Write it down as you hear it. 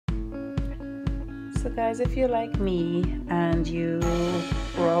So guys, if you're like me and you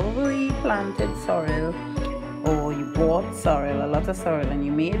probably planted sorrel, or you bought sorrel, a lot of sorrel, and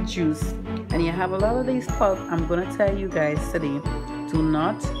you made juice and you have a lot of these pulp, I'm gonna tell you guys today, do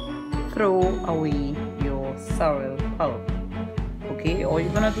not throw away your sorrel pulp. Okay, all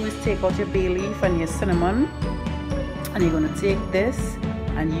you're gonna do is take out your bay leaf and your cinnamon, and you're gonna take this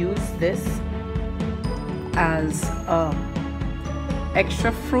and use this as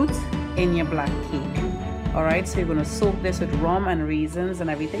extra fruit in your black cake. All right, so you're gonna soak this with rum and raisins and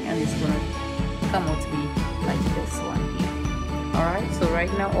everything, and it's gonna come out to be like this one here. All right, so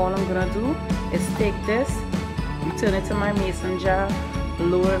right now all I'm gonna do is take this, return it to my mason jar,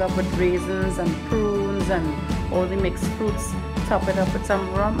 load it up with raisins and prunes and all the mixed fruits, top it up with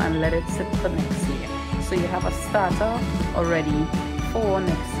some rum, and let it sit for next year. So you have a starter already for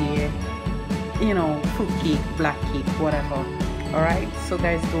next year, you know, fruit cake, black cake, whatever. All right, so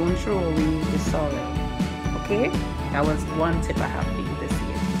guys, don't throw away the sorrel. Okay, that was one tip I have for you this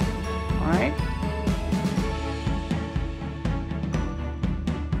year. All right.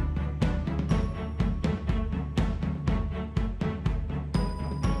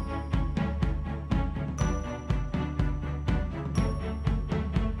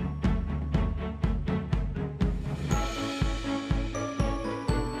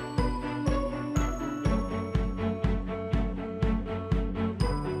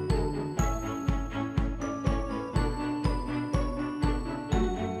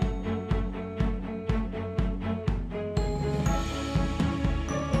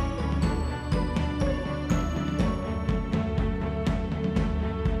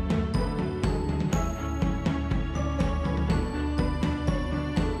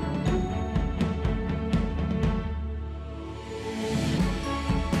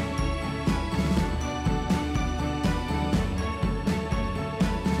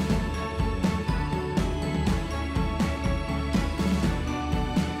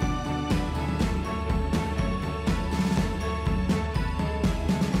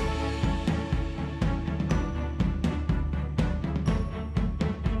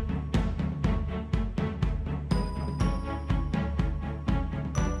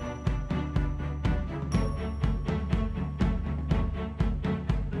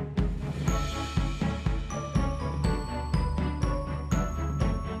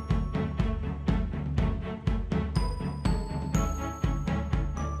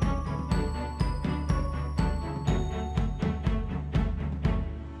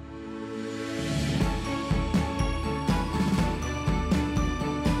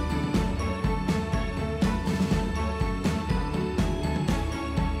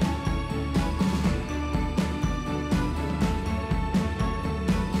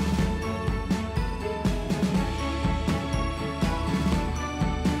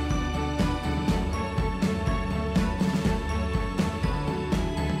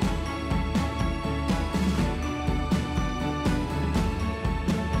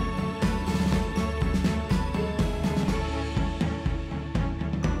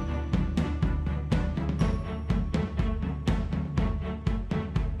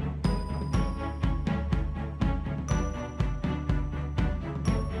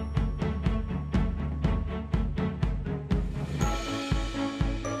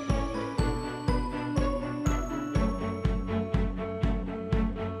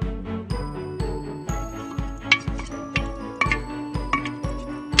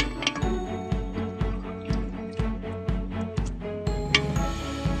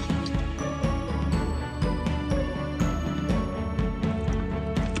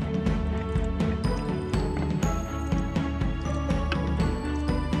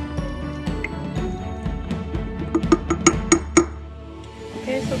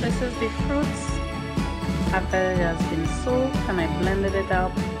 So this is the fruits after it has been soaked, and I blended it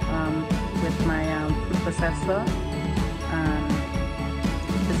up with my food processor, and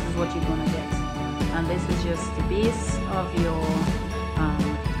this is what you're gonna get. And this is just the base of your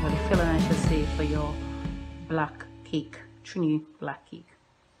or the filling, I should say, for your black cake, Trini black cake.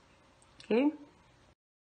 Okay.